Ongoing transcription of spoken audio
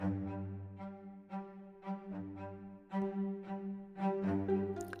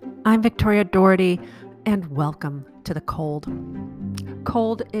I'm Victoria Doherty, and welcome to The Cold.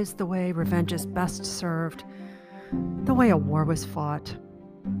 Cold is the way revenge is best served, the way a war was fought,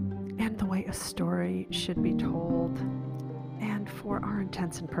 and the way a story should be told. And for our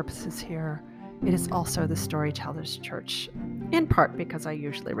intents and purposes here, it is also the Storytellers Church, in part because I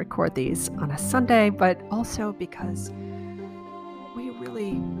usually record these on a Sunday, but also because we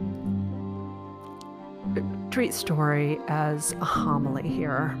really treat story as a homily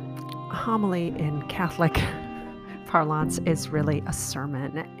here. A homily in Catholic parlance is really a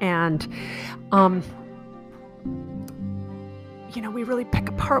sermon. And, we really pick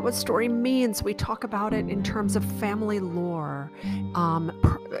apart what story means. We talk about it in terms of family lore,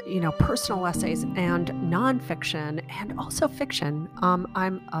 personal essays and nonfiction and also fiction.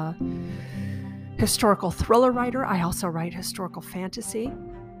 I'm a historical thriller writer. I also write historical fantasy.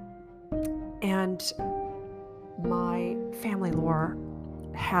 And my family lore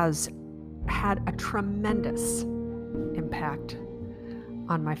has had a tremendous impact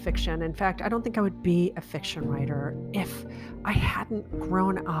on my fiction. In fact, I don't think I would be a fiction writer if I hadn't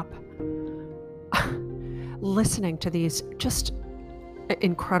grown up listening to these just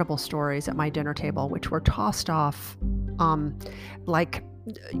incredible stories at my dinner table, which were tossed off talking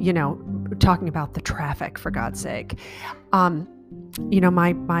about the traffic, for God's sake. My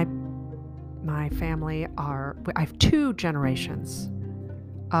family I have two generations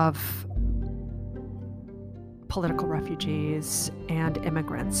of political refugees and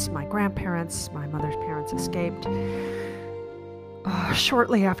immigrants. My grandparents, my mother's parents escaped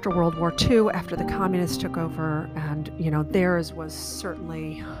shortly after World War II, after the communists took over, and theirs was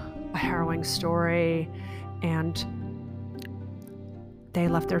certainly a harrowing story, and they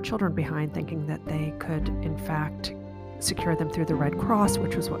left their children behind thinking that they could in fact secure them through the Red Cross,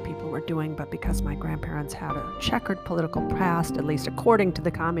 which was what people were doing. But because my grandparents had a checkered political past, at least according to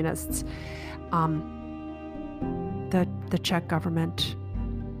the communists, the Czech government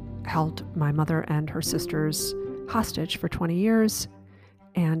held my mother and her sisters hostage for 20 years.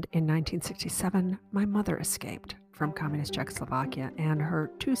 And in 1967, my mother escaped from communist Czechoslovakia, and her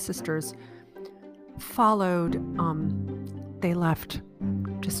two sisters followed. They left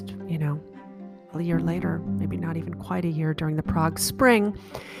just, a year later, maybe not even quite a year, during the Prague Spring,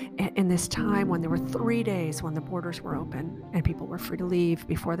 in this time when there were 3 days when the borders were open and people were free to leave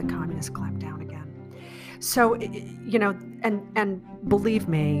before the communists clamped down again. So, and believe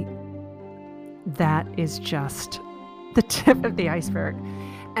me, that is just the tip of the iceberg.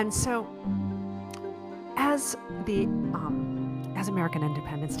 And so, as American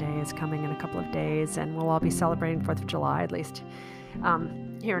Independence Day is coming in a couple of days, and we'll all be celebrating 4th of July, at least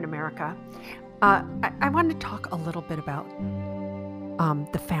here in America, I wanted to talk a little bit about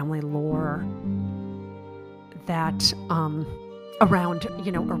the family lore that around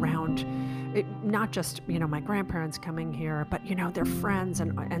not just my grandparents coming here, but their friends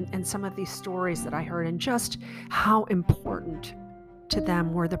and some of these stories that I heard, and just how important to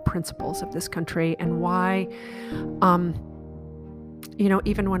them were the principles of this country, and why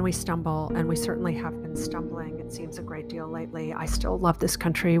even when we stumble, and we certainly have been stumbling, it seems a great deal lately, I still love this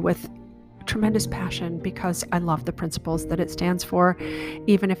country with tremendous passion, because I love the principles that it stands for,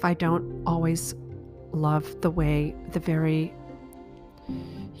 even if I don't always love the way the very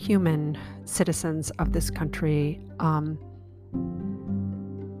human citizens of this country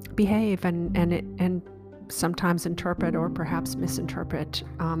behave and sometimes interpret or perhaps misinterpret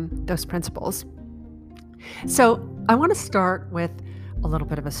those principles. So I want to start with a little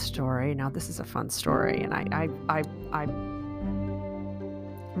bit of a story. Now, this is a fun story, and I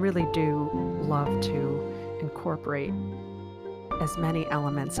really do love to incorporate as many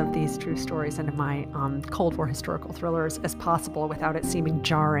elements of these true stories into my Cold War historical thrillers as possible without it seeming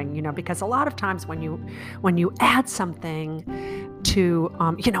jarring, because a lot of times when you add something to,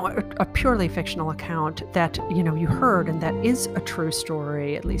 a purely fictional account that, you heard and that is a true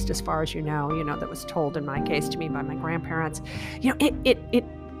story, at least as far as that was told in my case to me by my grandparents,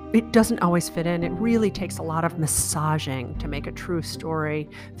 it doesn't always fit in. It really takes a lot of massaging to make a true story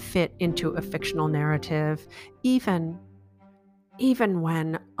fit into a fictional narrative, even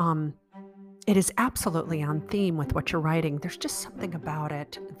when it is absolutely on theme with what you're writing. There's just something about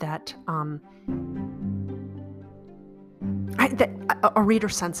it that a reader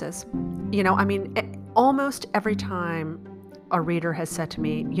senses. Almost every time a reader has said to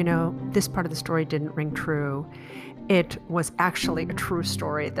me, this part of the story didn't ring true, it was actually a true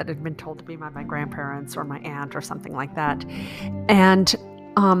story that had been told to me by my grandparents or my aunt or something like that. And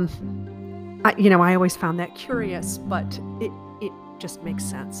I always found that curious, but it just makes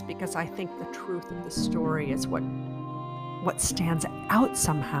sense, because I think the truth of the story is what what stands out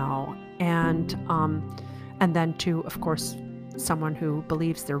somehow. And then to, of course, someone who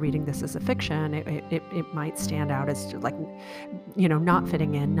believes they're reading this as a fiction, it might stand out as like, not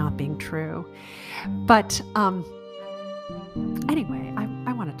fitting in, not being true. But anyway,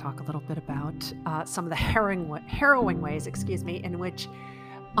 I want to talk a little bit about some of the harrowing ways, in which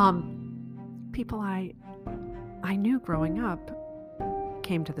people I knew growing up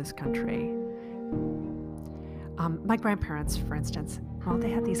came to this country. My grandparents, for instance, well,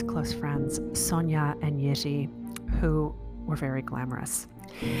 they had these close friends, Sonia and Yeti, who were very glamorous.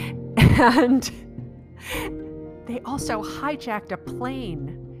 And they also hijacked a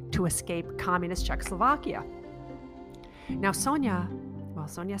plane to escape communist Czechoslovakia. Now, Sonia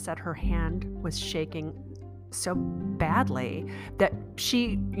said her hand was shaking so badly that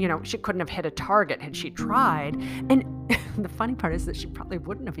she couldn't have hit a target had she tried. And the funny part is that she probably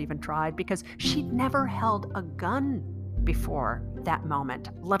wouldn't have even tried, because she'd never held a gun before that moment,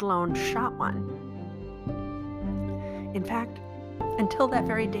 let alone shot one. In fact, until that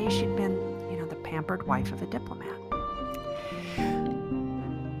very day, she'd been, the pampered wife of a diplomat.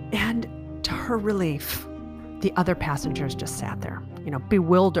 And to her relief, the other passengers just sat there,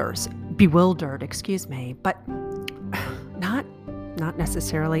 bewildered, but not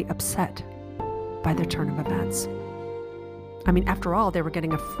necessarily upset by the turn of events. I mean, after all, they were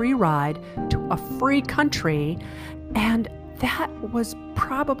getting a free ride to a free country, and that was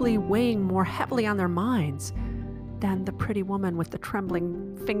probably weighing more heavily on their minds than the pretty woman with the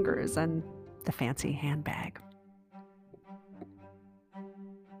trembling fingers and the fancy handbag.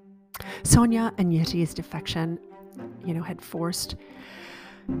 Sonia and Yeti's defection, had forced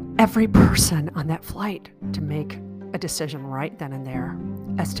every person on that flight to make a decision right then and there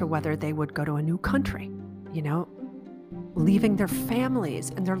as to whether they would go to a new country, leaving their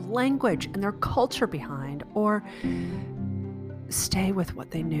families and their language and their culture behind, or stay with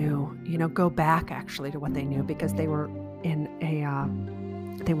what they knew, go back actually to what they knew, because they were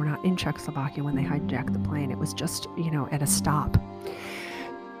not in Czechoslovakia when they hijacked the plane. It was just, at a stop.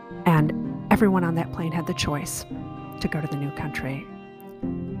 And everyone on that plane had the choice to go to the new country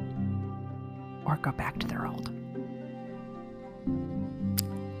or go back to their old.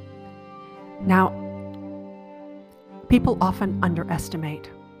 Now, people often underestimate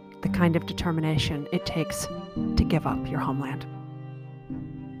the kind of determination it takes to give up your homeland,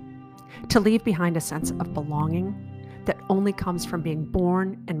 to leave behind a sense of belonging that only comes from being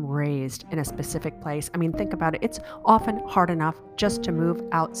born and raised in a specific place. I mean, think about it. It's often hard enough just to move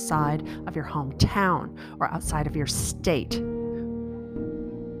outside of your hometown or outside of your state.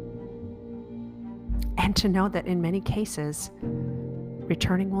 And to know that in many cases,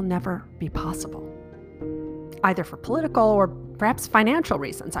 returning will never be possible, either for political or perhaps financial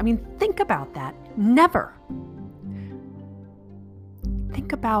reasons. I mean, think about that. Never.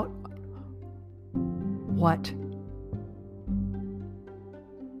 Think about what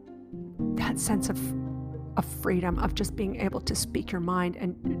that sense of freedom, of just being able to speak your mind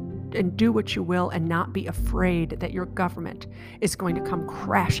and do what you will and not be afraid that your government is going to come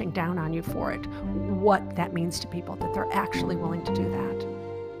crashing down on you for it. What that means to people, that they're actually willing to do that.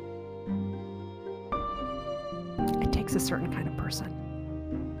 It takes a certain kind of person.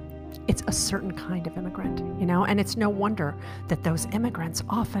 It's a certain kind of immigrant, and it's no wonder that those immigrants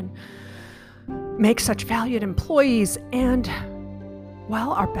often make such valued employees and,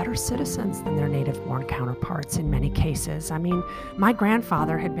 well, are better citizens than their native-born counterparts in many cases. I mean, my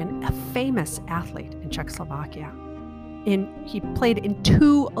grandfather had been a famous athlete in Czechoslovakia. He played in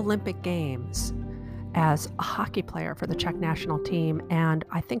 2 Olympic Games as a hockey player for the Czech national team, and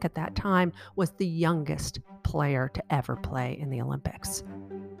I think at that time was the youngest player to ever play in the Olympics.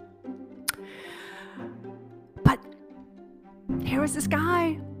 But here was this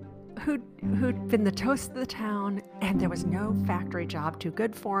guy who'd been the toast of the town, and there was no factory job too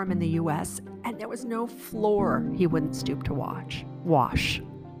good for him in the U.S., and there was no floor he wouldn't stoop to wash.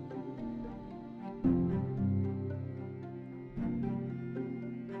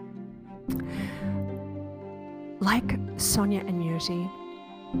 Like Sonia and Yeti,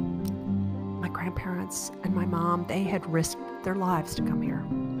 my grandparents and my mom, they had risked their lives to come here.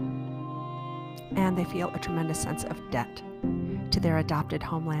 And they feel a tremendous sense of debt to their adopted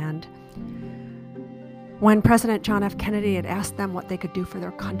homeland. When President John F. Kennedy had asked them what they could do for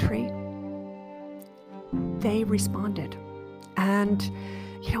their country, they responded. And,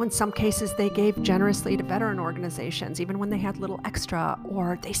 in some cases, they gave generously to veteran organizations, even when they had little extra.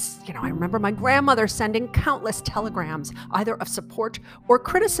 Or I remember my grandmother sending countless telegrams, either of support or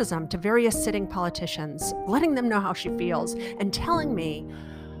criticism, to various sitting politicians, letting them know how she feels and telling me,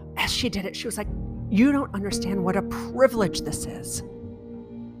 as she did it, she was like, You don't understand what a privilege this is.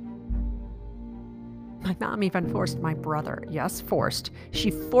 My mom even forced my brother, yes, forced. She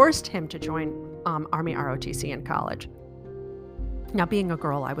forced him to join Army ROTC in college. Now, being a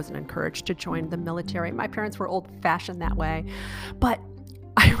girl, I wasn't encouraged to join the military. My parents were old-fashioned that way. But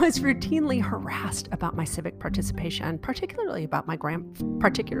I was routinely harassed about my civic participation, particularly from my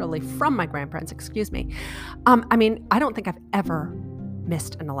grandparents, excuse me. I don't think I've ever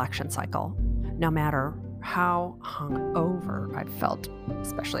missed an election cycle, no matter how hungover I felt,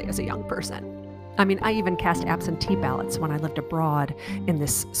 especially as a young person. I even cast absentee ballots when I lived abroad in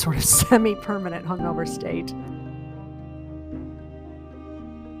this sort of semi-permanent hungover state.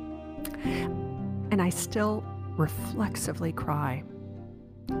 And I still reflexively cry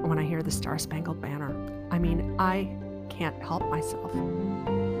when I hear the Star-Spangled Banner. I can't help myself.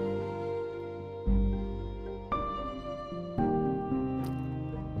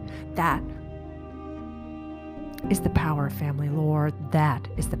 That is the power of family lore. That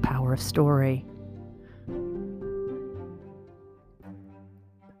is the power of story.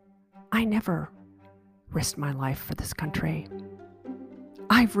 I never risked my life for this country.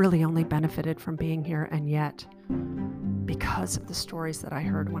 I've really only benefited from being here, and yet, because of the stories that I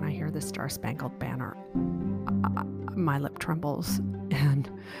heard when I hear the Star-Spangled Banner, my lip trembles and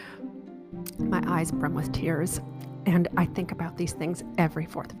my eyes brim with tears, and I think about these things every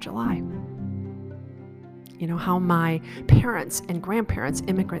 4th of July. How my parents' and grandparents'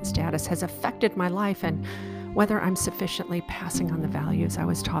 immigrant status has affected my life, and whether I'm sufficiently passing on the values I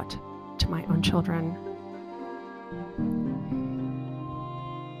was taught to my own children.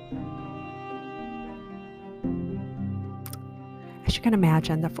 As you can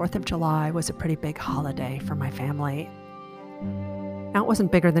imagine, the 4th of July was a pretty big holiday for my family. Now, it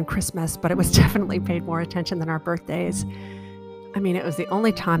wasn't bigger than Christmas, but it was definitely paid more attention than our birthdays. It was the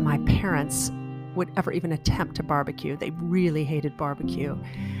only time my parents would ever even attempt to barbecue. They really hated barbecue.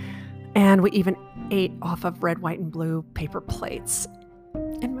 And we even ate off of red, white, and blue paper plates.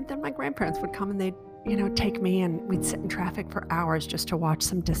 And then my grandparents would come and they'd, take me, and we'd sit in traffic for hours just to watch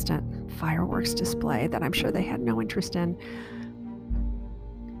some distant fireworks display that I'm sure they had no interest in.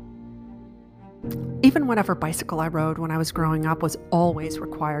 Even whatever bicycle I rode when I was growing up was always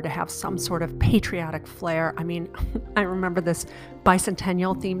required to have some sort of patriotic flair. I remember this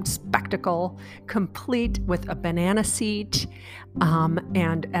bicentennial-themed spectacle, complete with a banana seat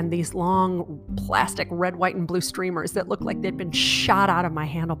and these long plastic red, white, and blue streamers that looked like they'd been shot out of my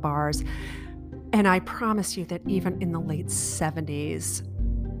handlebars. And I promise you that even in the late 70s,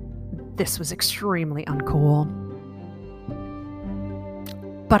 this was extremely uncool.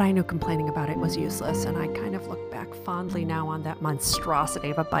 But I knew complaining about it was useless, and I kind of look back fondly now on that monstrosity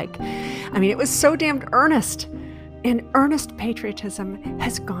of a bike. It was so damned earnest, and earnest patriotism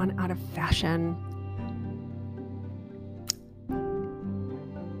has gone out of fashion.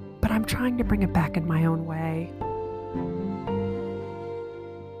 But I'm trying to bring it back in my own way.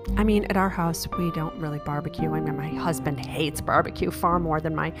 At our house, we don't really barbecue. My husband hates barbecue far more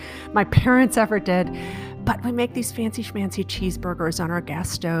than my parents ever did. But we make these fancy schmancy cheeseburgers on our gas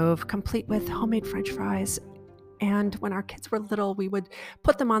stove, complete with homemade French fries. And when our kids were little, we would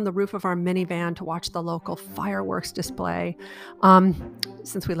put them on the roof of our minivan to watch the local fireworks display.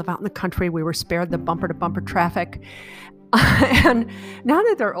 Since we live out in the country, we were spared the bumper-to-bumper traffic. And now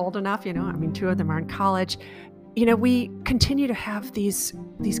that they're old enough, 2 of them are in college, we continue to have these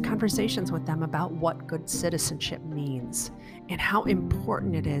conversations with them about what good citizenship means and how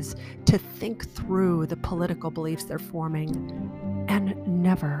important it is to think through the political beliefs they're forming and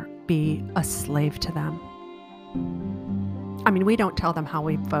never be a slave to them. We don't tell them how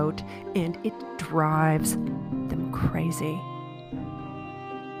we vote, and it drives them crazy.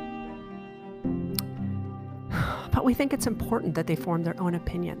 But we think it's important that they form their own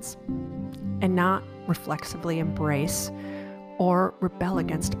opinions and not reflexively embrace or rebel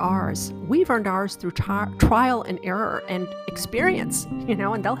against ours. We've earned ours through trial and error and experience,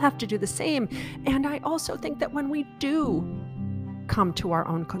 and they'll have to do the same. And I also think that when we do come to our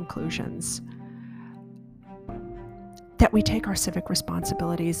own conclusions, that we take our civic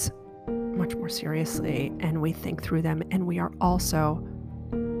responsibilities much more seriously and we think through them, and we are also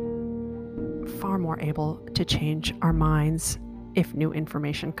far more able to change our minds if new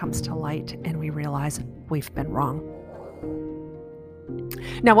information comes to light and we realize we've been wrong.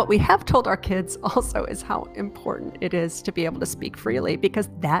 Now, what we have told our kids also is how important it is to be able to speak freely, because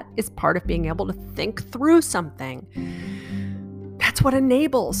that is part of being able to think through something. That's what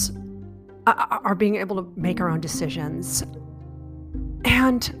enables our being able to make our own decisions.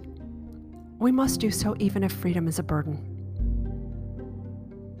 And we must do so even if freedom is a burden.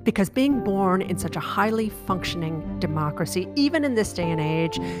 Because being born in such a highly functioning democracy, even in this day and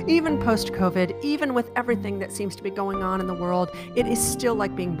age, even post-COVID, even with everything that seems to be going on in the world, it is still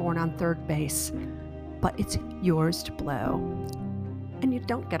like being born on third base. But it's yours to blow. And you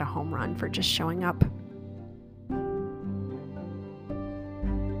don't get a home run for just showing up.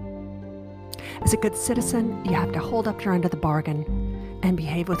 As a good citizen, you have to hold up your end of the bargain and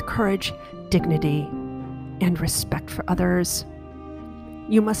behave with courage, dignity, and respect for others.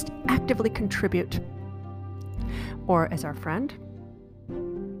 You must actively contribute. Or as our friend,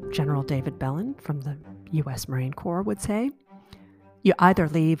 General David Bellin from the U.S. Marine Corps would say, you either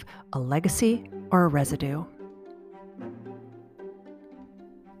leave a legacy or a residue.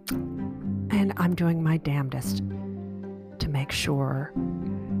 And I'm doing my damnedest to make sure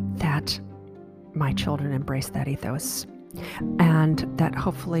that my children embrace that ethos, and that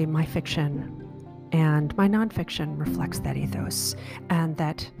hopefully my fiction and my nonfiction reflects that ethos, and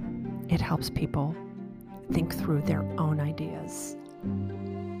that it helps people think through their own ideas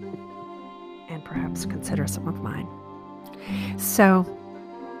and perhaps consider some of mine. So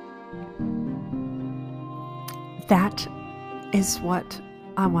that is what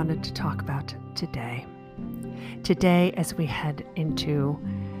I wanted to talk about today. Today, as we head into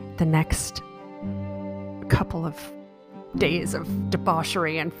the next couple of days of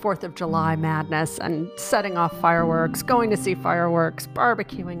debauchery and 4th of July madness and setting off fireworks, going to see fireworks,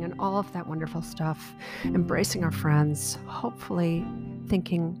 barbecuing, and all of that wonderful stuff, embracing our friends, hopefully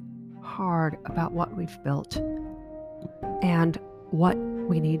thinking hard about what we've built and what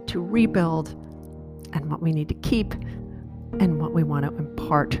we need to rebuild and what we need to keep and what we want to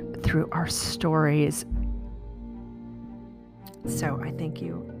impart through our stories. So I thank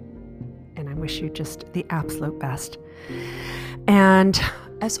you, and I wish you just the absolute best. And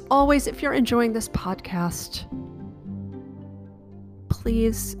as always, if you're enjoying this podcast,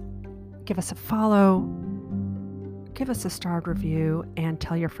 please give us a follow, give us a starred review, and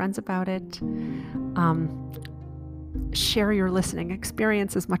tell your friends about it. Share your listening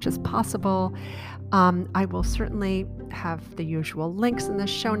experience as much as possible. I will certainly have the usual links in the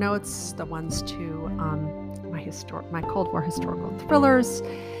show notes, the ones to my Cold War historical thrillers,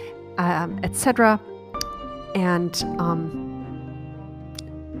 etc. And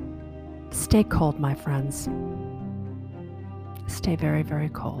stay cold, my friends. Stay very, very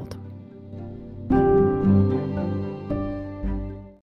cold.